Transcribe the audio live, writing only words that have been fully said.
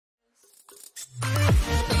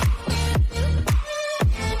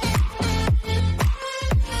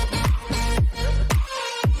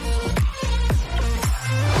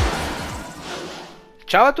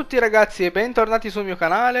Ciao a tutti ragazzi e bentornati sul mio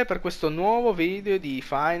canale per questo nuovo video di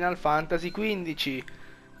Final Fantasy XV.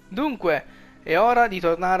 Dunque, è ora di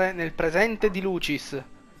tornare nel presente di Lucis,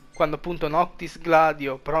 quando appunto Noctis,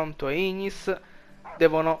 Gladio, Pronto e Ignis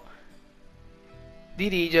devono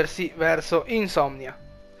dirigersi verso Insomnia.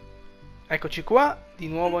 Eccoci qua, di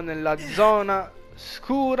nuovo nella zona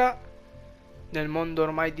scura, nel mondo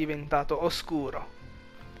ormai diventato oscuro.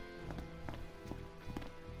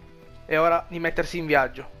 È ora di mettersi in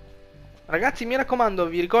viaggio. Ragazzi, mi raccomando,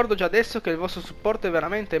 vi ricordo già adesso che il vostro supporto è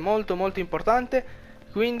veramente molto importante,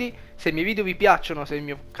 quindi se i miei video vi piacciono, se il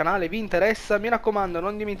mio canale vi interessa, mi raccomando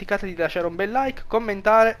non dimenticate di lasciare un bel like,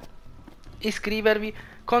 commentare, iscrivervi,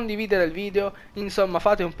 condividere il video, insomma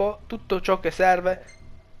fate un po' tutto ciò che serve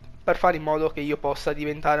per fare in modo che io possa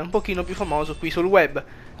diventare un pochino più famoso qui sul web.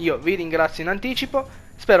 Io vi ringrazio in anticipo,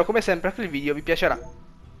 spero come sempre che il video vi piacerà.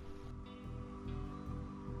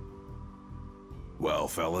 Well,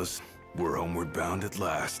 fellas, we're homeward bound at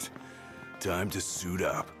last. Time to suit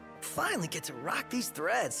up. Finally get to rock these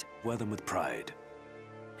threads. Wear them with pride.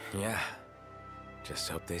 Yeah. Just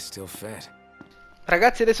hope they still fit.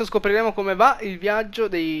 Ragazzi, adesso scopriremo come va il viaggio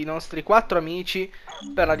dei nostri 4 amici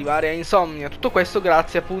per arrivare a Insomnia. Tutto questo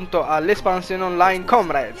grazie appunto all'espansione online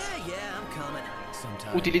Comrades.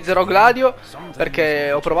 Utilizzerò Gladio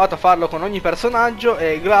perché ho provato a farlo con ogni personaggio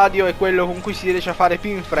e Gladio è quello con cui si riesce a fare più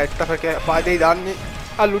in fretta perché fa dei danni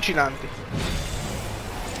allucinanti.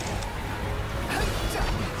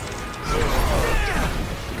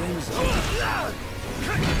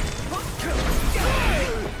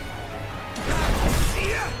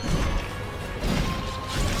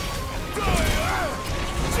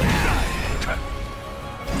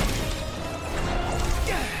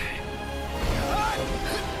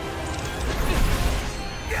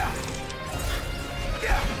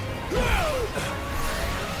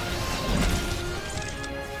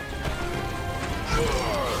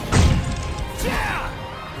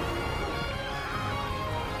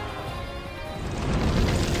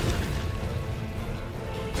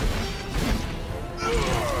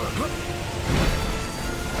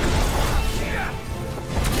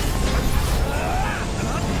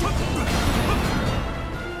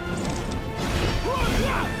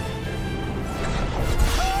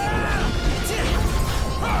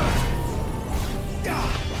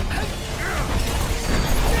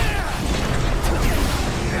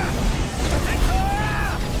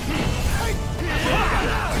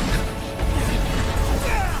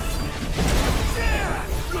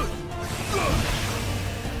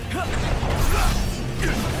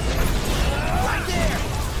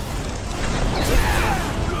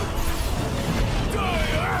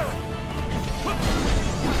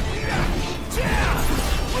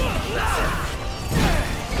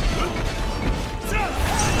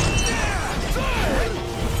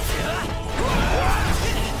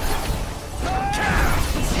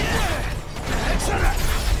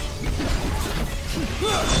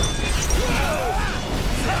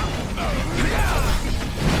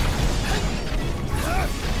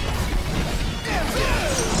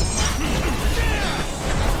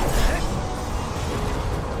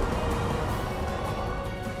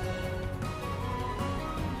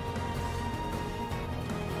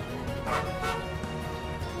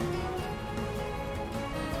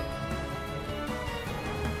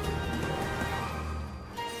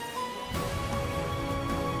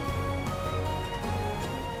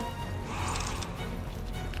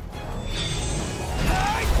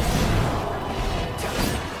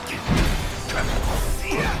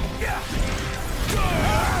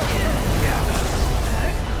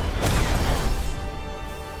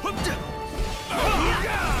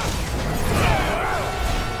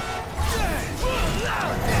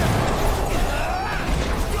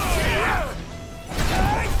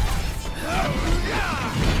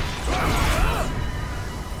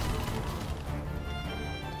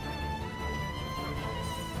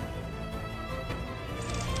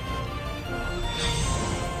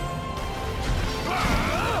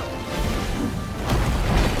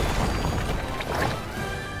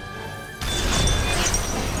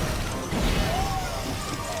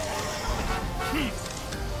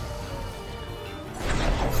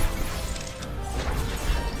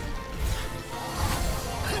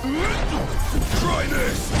 Try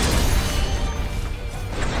this!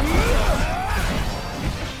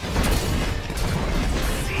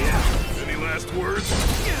 Any last words?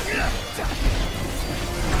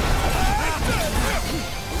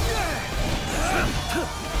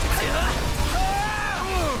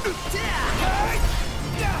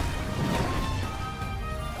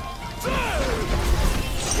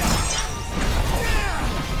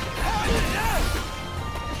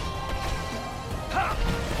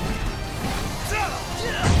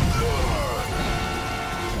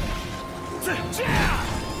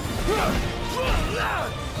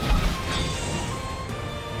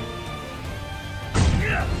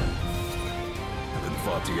 Haven't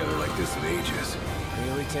fought together like this in ages.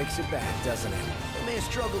 Really takes it back, doesn't it? We may have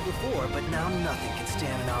struggled before, but now nothing can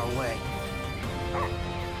stand in our way.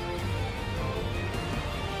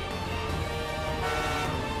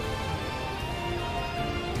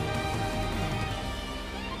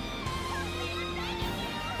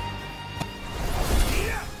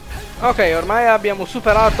 Ok, ormai abbiamo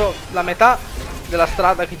superato la metà della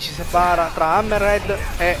strada che ci separa tra Hammerhead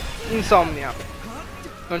e Insomnia.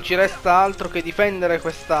 Non ci resta altro che difendere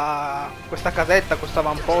questa casetta, questo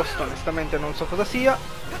avamposto, onestamente non so cosa sia,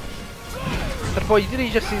 per poi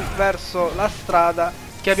dirigersi verso la strada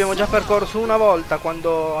che abbiamo già percorso una volta,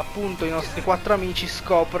 quando appunto i nostri 4 amici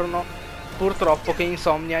scoprono purtroppo che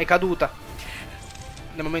Insomnia è caduta,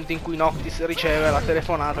 nel momento in cui Noctis riceve la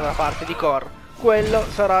telefonata da parte di Cor. Quello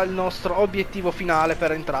sarà il nostro obiettivo finale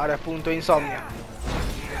per entrare appunto in Insomnia.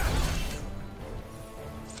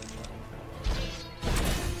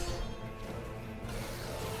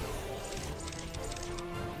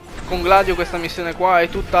 Con Gladio questa missione qua è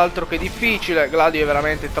tutt'altro che difficile. Gladio è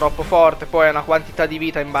veramente troppo forte, poi ha una quantità di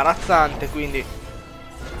vita imbarazzante, quindi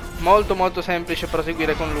molto semplice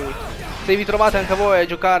proseguire con lui. Se vi trovate anche voi a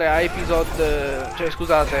giocare a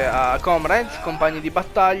a Comrades, compagni di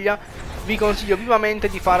battaglia, vi consiglio vivamente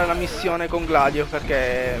di fare la missione con Gladio,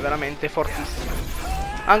 perché è veramente fortissimo.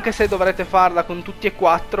 Anche se dovrete farla con tutti e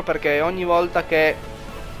 4, perché ogni volta che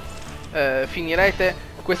finirete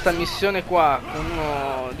questa missione qua con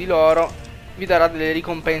uno di loro vi darà delle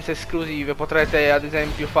ricompense esclusive. Potrete ad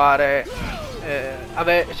esempio fare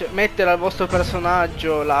mettere al vostro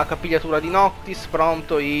personaggio la capigliatura di Noctis,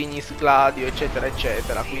 Prompto, Ignis, Gladio, eccetera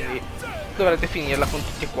eccetera. Quindi dovrete finirla con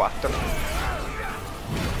tutti e 4.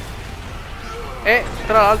 E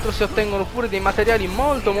tra l'altro si ottengono pure dei materiali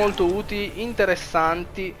molto utili,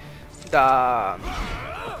 interessanti da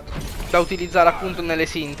utilizzare appunto nelle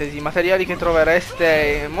sintesi, materiali che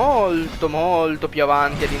trovereste molto più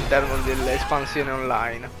avanti all'interno dell'espansione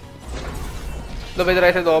online. Lo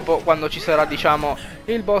vedrete dopo, quando ci sarà, diciamo,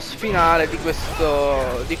 il boss finale di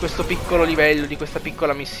questo piccolo livello, di questa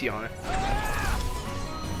piccola missione.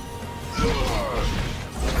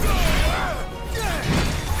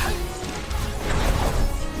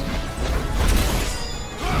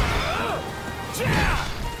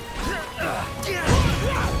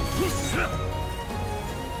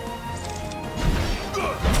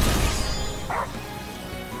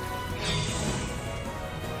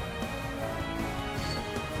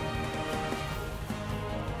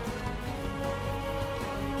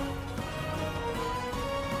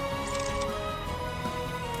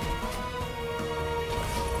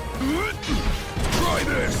 Try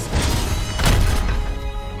this!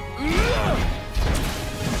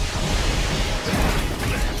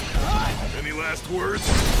 Any last words?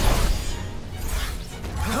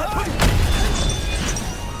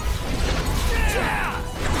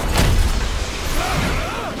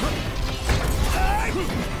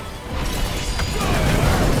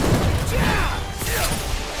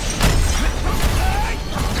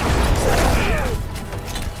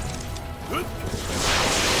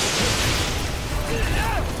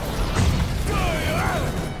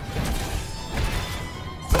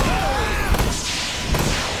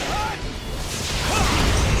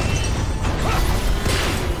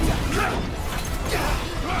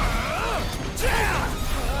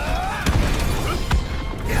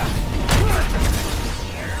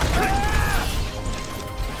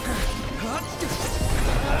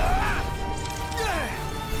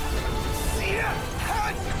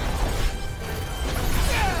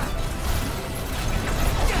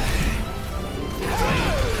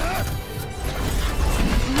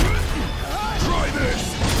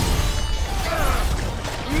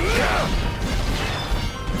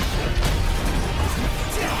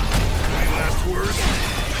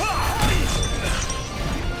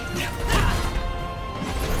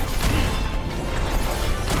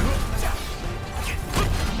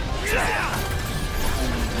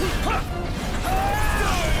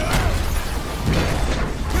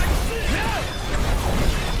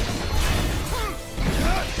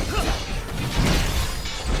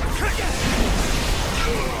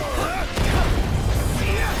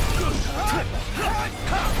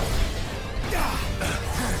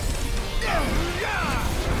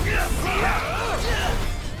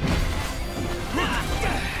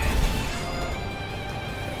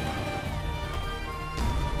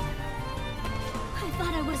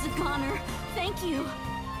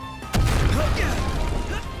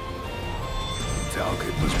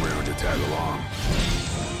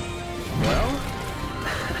 Well,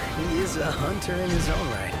 he is a hunter in his own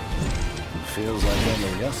right. Feels like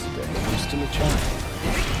only yesterday he was still a child.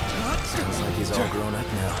 Sounds like he's all grown up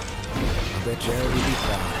now. I bet Jared would be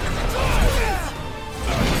proud.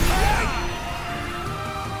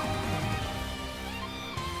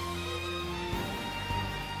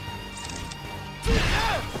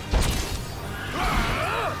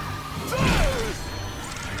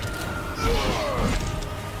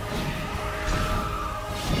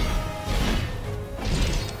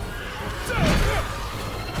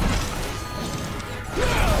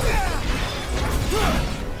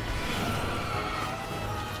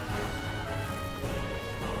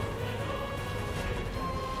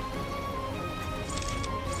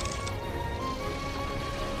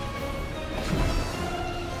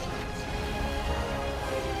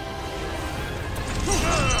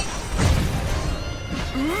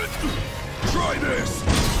 Try this!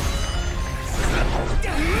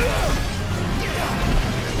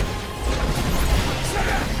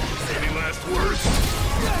 Any last words?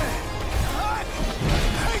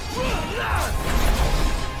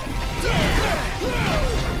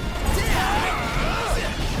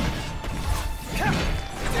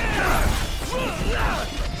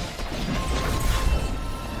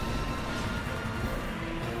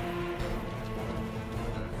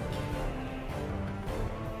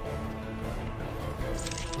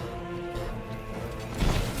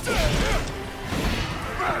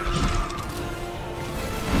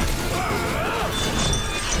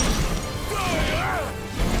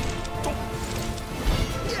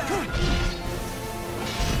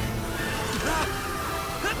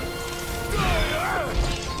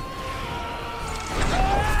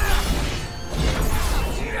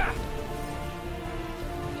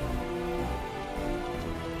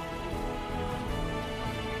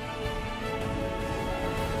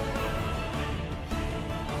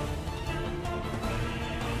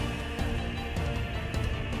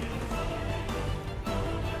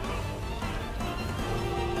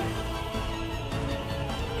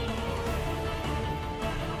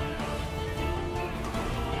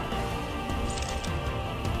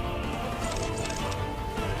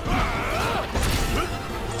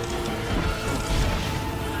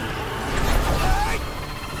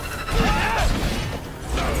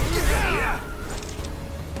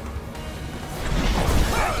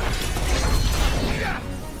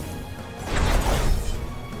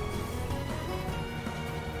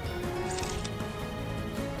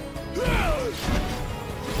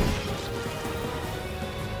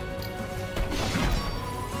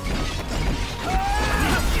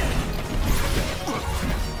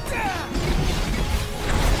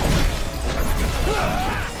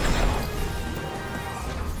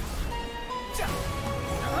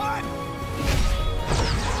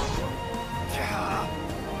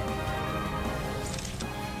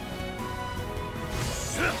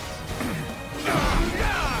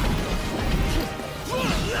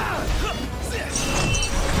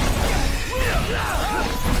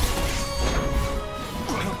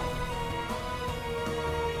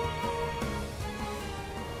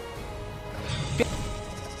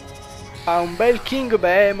 Ha un bel King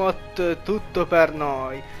Behemoth tutto per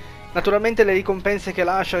noi. Naturalmente le ricompense che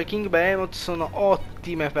lascia il King Behemoth sono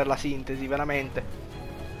ottime per la sintesi, veramente.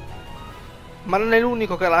 Ma non è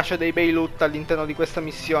l'unico che lascia dei bei loot all'interno di questa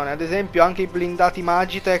missione. Ad esempio anche i blindati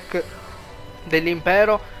Magitech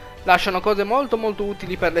dell'impero lasciano cose molto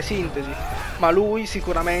utili per le sintesi, ma lui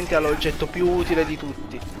sicuramente ha l'oggetto più utile di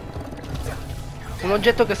tutti. Un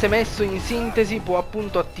oggetto che se messo in sintesi può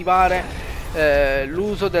appunto attivare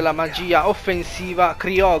l'uso della magia offensiva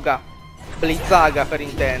Kryoga, Blizzaga per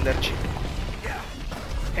intenderci.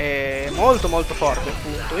 È molto forte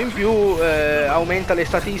appunto. In più aumenta le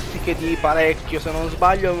statistiche di parecchio, se non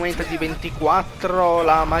sbaglio aumenta di 24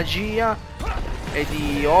 la magia e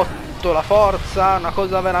di 8 la forza. Una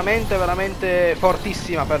cosa veramente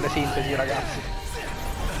fortissima per le sintesi, ragazzi.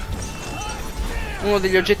 Uno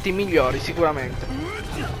degli oggetti migliori sicuramente.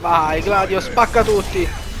 Vai Gladio, spacca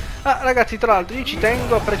tutti. Ah ragazzi, tra l'altro io ci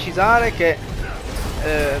tengo a precisare che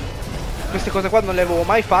queste cose qua non le avevo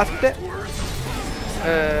mai fatte.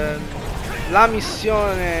 La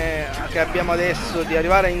missione che abbiamo adesso di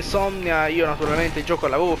arrivare a Insomnia, io naturalmente il gioco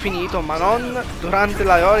l'avevo finito, ma non durante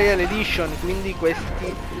la Royal Edition, quindi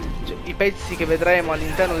i pezzi che vedremo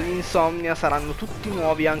all'interno di Insomnia saranno tutti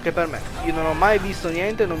nuovi anche per me. Io non ho mai visto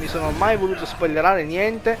niente, non mi sono mai voluto spoilerare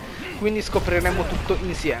niente, quindi scopriremo tutto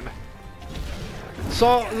insieme.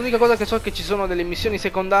 L'unica cosa che so è che ci sono delle missioni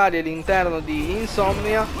secondarie all'interno di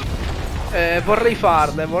Insomnia. Vorrei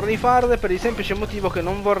farle per il semplice motivo che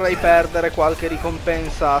non vorrei perdere qualche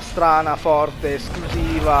ricompensa strana, forte,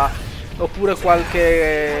 esclusiva, oppure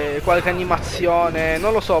qualche animazione,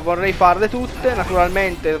 non lo so, vorrei farle tutte.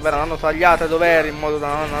 Naturalmente verranno tagliate a dovere in modo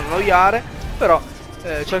da non annoiare, però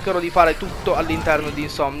cercherò di fare tutto all'interno di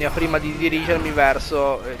Insomnia prima di dirigermi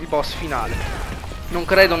verso il boss finale. Non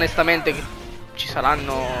credo onestamente che ci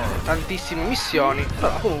saranno tantissime missioni,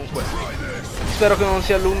 però comunque spero che non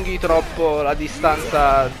si allunghi troppo la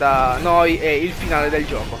distanza da noi e il finale del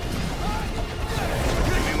gioco.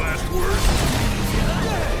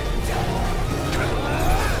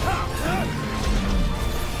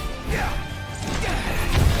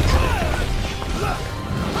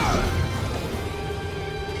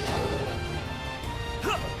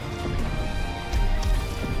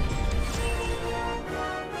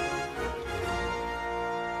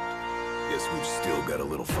 Guess we've still got a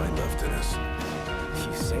little fight left in us.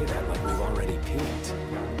 You say that like we've already peaked.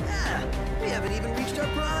 Yeah, we haven't even reached our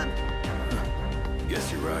prime.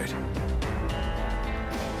 Guess you're right.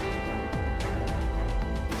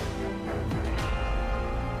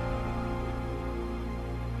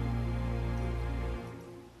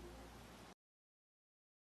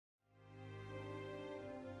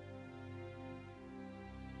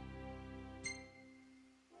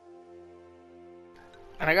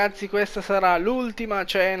 Ragazzi, questa sarà l'ultima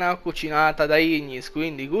cena cucinata da Ignis,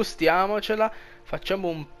 quindi gustiamocela, facciamo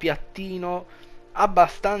un piattino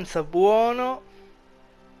abbastanza buono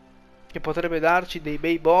che potrebbe darci dei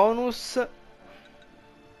bei bonus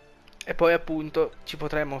e poi appunto ci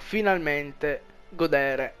potremo finalmente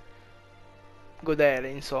godere,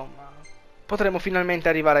 insomma, potremo finalmente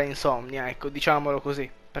arrivare a Insomnia, ecco, diciamolo così,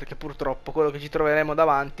 perché purtroppo quello che ci troveremo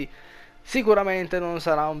davanti sicuramente non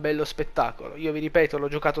sarà un bello spettacolo. Io vi ripeto, l'ho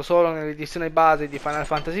giocato solo nell'edizione base di Final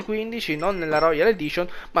Fantasy XV, non nella Royal Edition,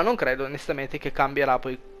 ma non credo onestamente che cambierà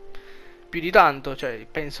poi più di tanto, cioè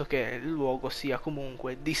penso che il luogo sia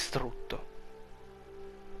comunque distrutto.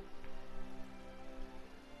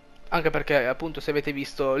 Anche perché appunto se avete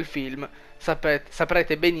visto il film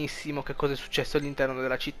saprete benissimo che cosa è successo all'interno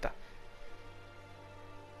della città.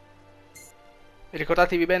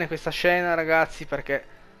 Ricordatevi bene questa scena, ragazzi,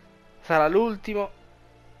 perché sarà l'ultimo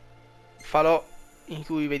falò in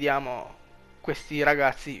cui vediamo questi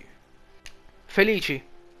ragazzi felici,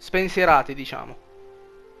 spensierati, diciamo.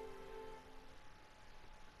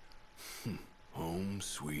 Home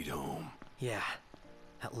sweet home. Yeah,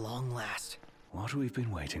 at long last. What we've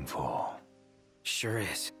been waiting for. Sure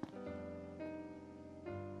is.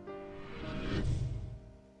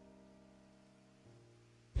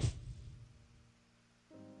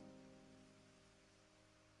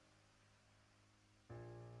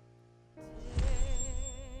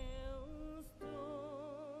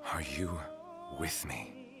 Are you with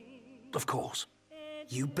me? Of course.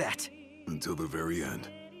 You bet. Until the very end.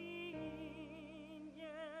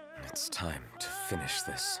 It's time to finish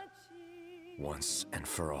this. Once and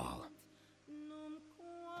for all.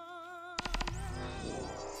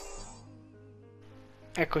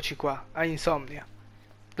 Eccoci qua, a Insomnia,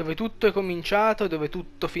 dove tutto è cominciato e dove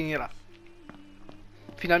tutto finirà.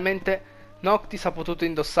 Finalmente Noctis ha potuto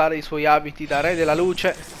indossare i suoi abiti da Re della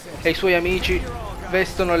Luce e i suoi amici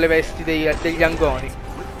vestono le vesti degli Angoni.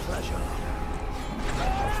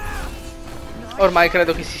 Ormai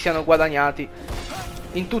credo che si siano guadagnati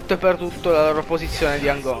in tutto e per tutto la loro posizione di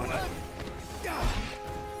Angoni.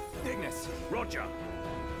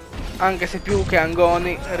 Anche se più che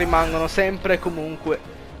Angoni rimangono sempre e comunque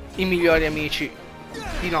i migliori amici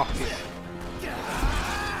di Noctis.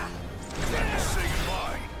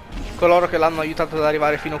 Coloro che l'hanno aiutato ad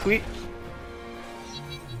arrivare fino qui,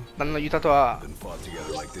 l'hanno aiutato a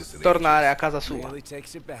tornare a casa sua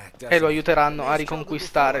e lo aiuteranno a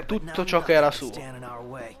riconquistare tutto ciò che era suo.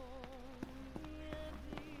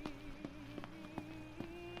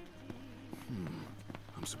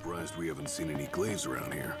 I'm surprised we haven't seen any glaives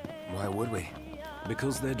around here. Why would we?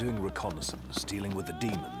 Because they're doing reconnaissance, dealing with the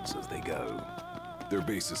demons as they go. Their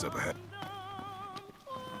base is up ahead.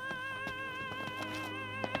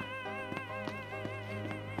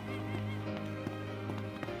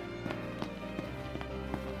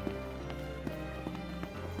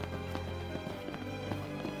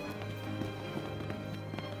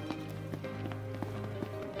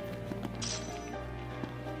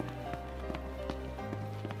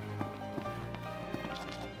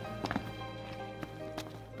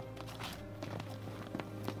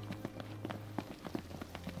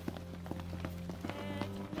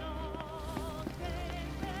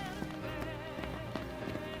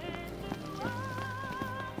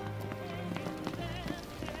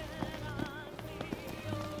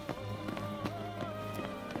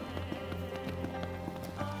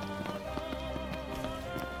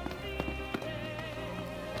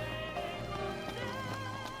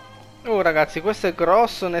 Ragazzi, questo è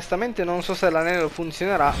grosso. Onestamente non so se l'anello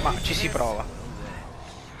funzionerà, ma ci si prova.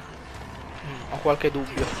 Ho qualche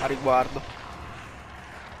dubbio a riguardo.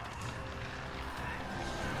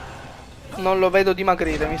 Non lo vedo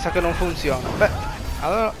dimagrire, mi sa che non funziona. Beh,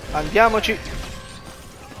 allora andiamoci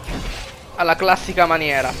alla classica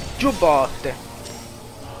maniera. Giù botte.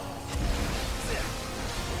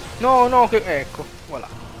 No, no, che... ecco,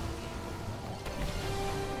 voilà.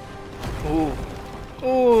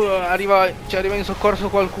 Ci arriva in soccorso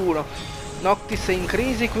qualcuno. Noctis è in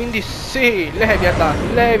crisi, quindi sì,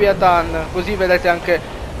 Leviathan, Leviathan. Così vedete anche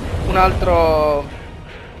un altro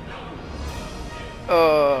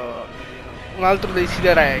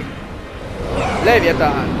desiderei.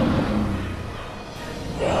 Leviathan.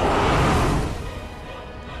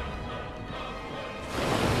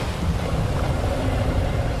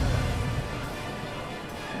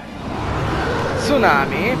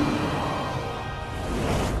 Tsunami.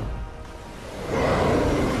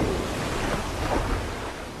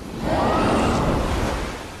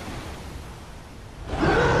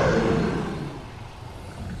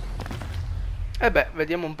 E beh,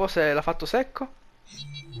 vediamo un po' se l'ha fatto secco.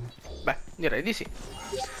 Beh, direi di sì.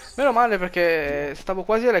 Meno male perché stavo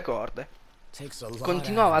quasi alle corde.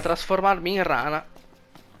 Continuava a trasformarmi in rana.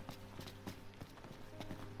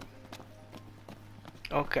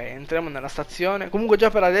 Ok, entriamo nella stazione. Comunque già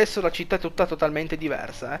per adesso la città è tutta totalmente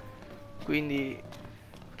diversa, Quindi,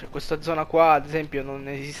 cioè, questa zona qua ad esempio non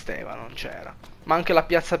esisteva, non c'era. Ma anche la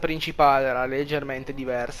piazza principale era leggermente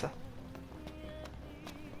diversa.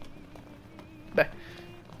 Beh,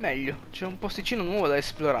 meglio, c'è un posticino nuovo da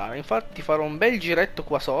esplorare. Infatti farò un bel giretto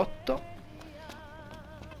qua sotto.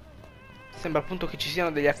 Sembra appunto che ci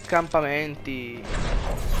siano degli accampamenti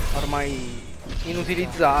ormai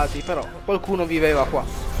inutilizzati, però qualcuno viveva qua.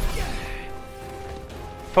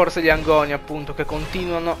 Forse gli Angoni, appunto, che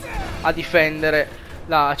continuano a difendere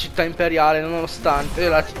la città imperiale nonostante...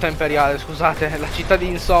 la città imperiale, scusate, la città di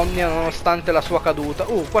Insomnia nonostante la sua caduta.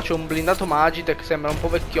 Qua c'è un blindato Magite che sembra un po'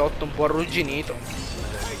 vecchiotto, un po' arrugginito.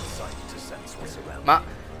 Ma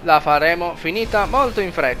la faremo finita molto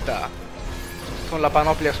in fretta con la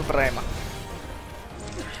panoplia suprema.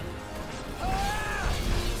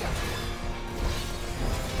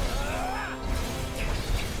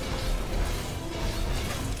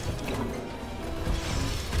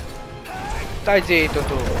 Stai zitto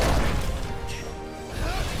tu.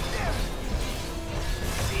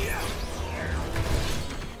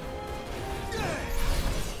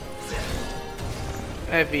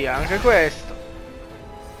 E via, anche questo.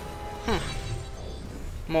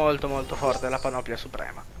 Molto molto forte la panoplia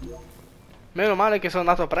suprema. Meno male che sono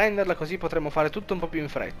andato a prenderla, così potremo fare tutto un po' più in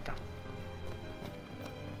fretta.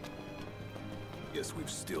 Guess we've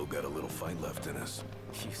still got a little fight left in us.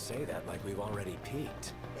 You say that like we've already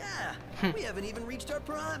peaked. Yeah, we haven't even reached our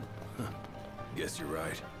prime. Guess you're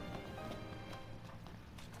right.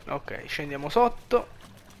 Ok, scendiamo sotto.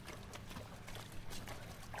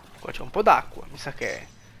 Qua c'è un po' d'acqua, mi sa che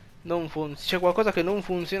non c'è qualcosa che non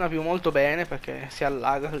funziona più molto bene perché si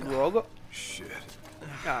allaga il luogo. Shit.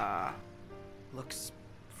 Ah, Looks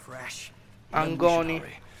fresh. angoni,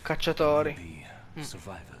 cacciatori,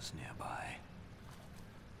 Survivors nearby.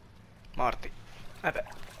 morti. Beh.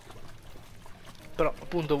 Però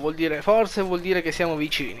appunto vuol dire, forse vuol dire che siamo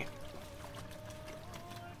vicini.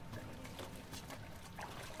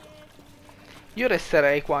 Io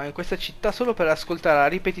resterei qua in questa città solo per ascoltare a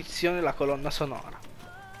ripetizione la colonna sonora.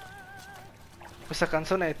 Questa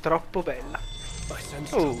canzone è troppo bella.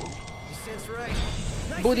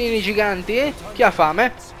 Budini giganti? Chi ha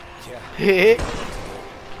fame?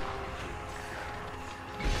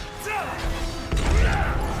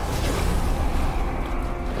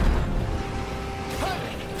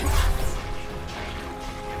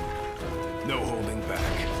 No holding back.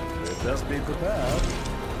 Just be prepared.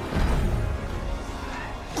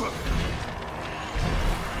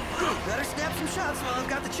 Better snap some shots while I've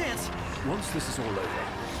got the chance. Once this is all over,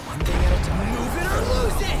 one thing at a time. Move it or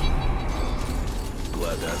lose it!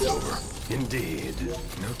 Glad that's over. Indeed.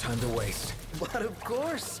 No time to waste. But of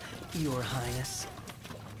course, Your Highness.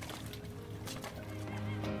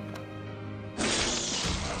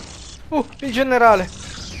 Il generale.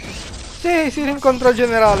 Sì, si rincontra il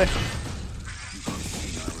generale.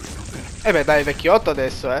 Beh, dai, vecchiotto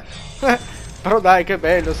adesso, Però dai, che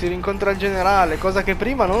bello, si rincontra il generale, cosa che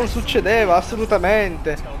prima non succedeva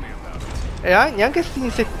assolutamente. E neanche sti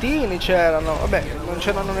insettini c'erano. Vabbè, non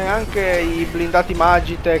c'erano neanche i blindati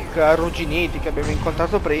Magitech arrugginiti che abbiamo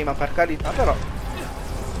incontrato prima, per carità, però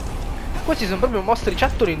questi sono proprio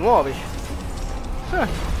mostriciattoli nuovi.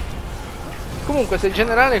 Comunque, se il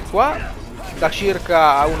generale è qua, da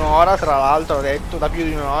circa un'ora, tra l'altro ho detto, da più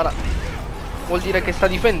di un'ora. Vuol dire che sta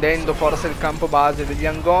difendendo forse il campo base degli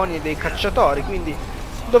angoni e dei cacciatori, quindi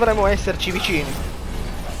dovremmo esserci vicini.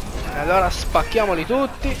 E allora spacchiamoli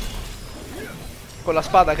tutti. Con la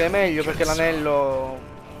spada che è meglio perché l'anello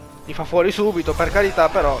li fa fuori subito, per carità,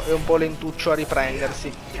 però è un po' lentuccio a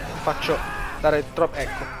riprendersi. Faccio dare troppo,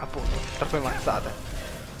 ecco, appunto, troppe mazzate.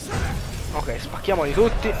 Ok, spacchiamoli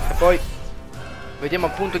tutti e poi vediamo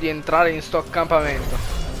appunto di entrare in sto accampamento.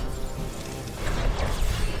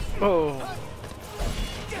 Oh.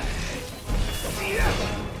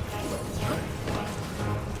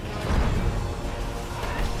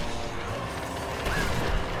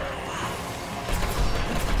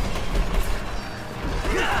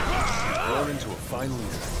 Into a fine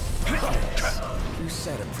leader. You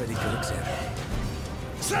set a pretty good example.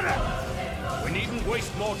 Set up! We needn't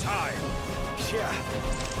waste more time. Yeah.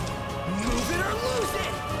 Move it or lose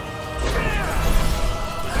it!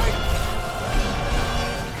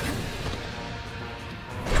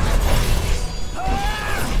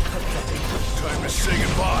 Time to say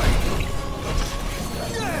goodbye.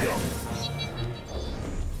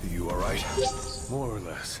 You all right? More or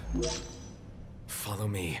less. Follow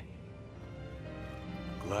me.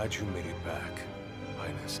 Glad you made it back,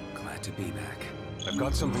 Highness. Glad to be back. I've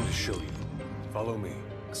got something to show you. Follow me.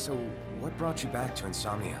 So, what brought you back to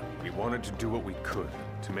Insomnia? We wanted to do what we could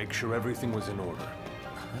to make sure everything was in order.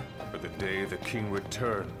 For the day the king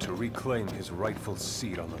returned to reclaim his rightful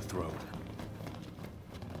seat on the throne.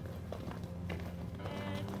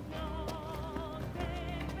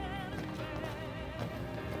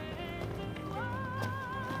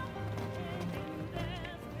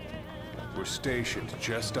 We're stationed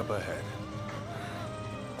just up ahead.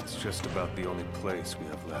 It's just about the only place we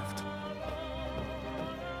have left.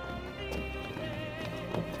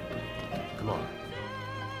 Come on.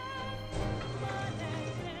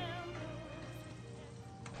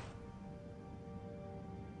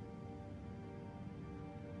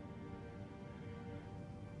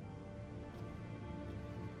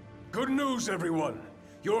 Good news, everyone!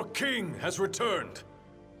 Your king has returned!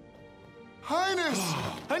 Highness!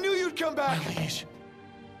 I knew you'd come back!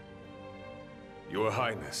 Your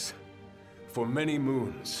Highness, for many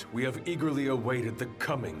moons, we have eagerly awaited the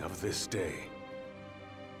coming of this day.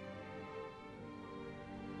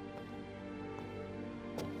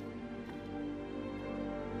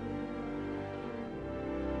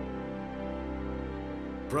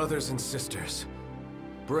 Brothers and sisters,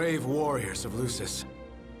 brave warriors of Lucis,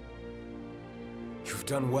 you've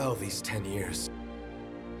done well these 10 years.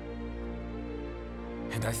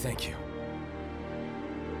 And I thank you.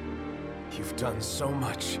 You've done so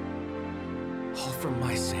much, all for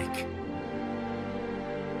my sake.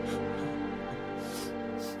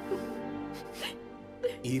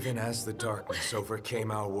 Even as the darkness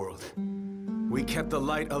overcame our world, we kept the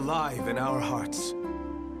light alive in our hearts.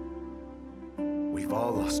 We've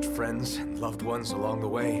all lost friends and loved ones along the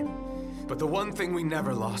way, but the one thing we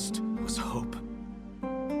never lost was hope.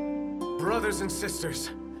 Brothers and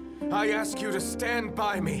sisters, I ask you to stand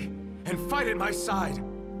by me and fight at my side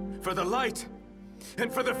for the light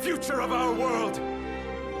and for the future of our world.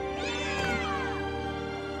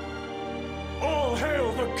 All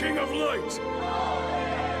hail the King of Light!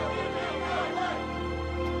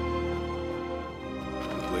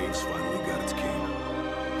 The Blade's finally got its king.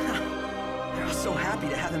 I was so happy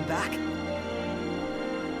to have him back.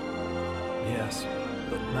 Yes,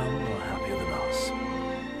 but none more happier than us.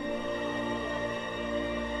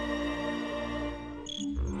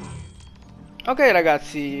 Ok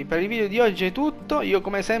ragazzi, per il video di oggi è tutto. Io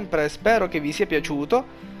come sempre spero che vi sia piaciuto.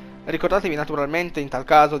 Ricordatevi naturalmente in tal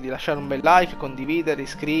caso di lasciare un bel like, condividere,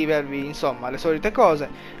 iscrivervi, insomma le solite cose,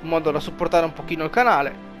 in modo da supportare un pochino il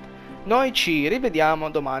canale. Noi ci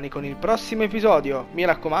rivediamo domani con il prossimo episodio. Mi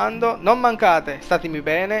raccomando, non mancate, statemi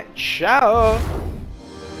bene, ciao!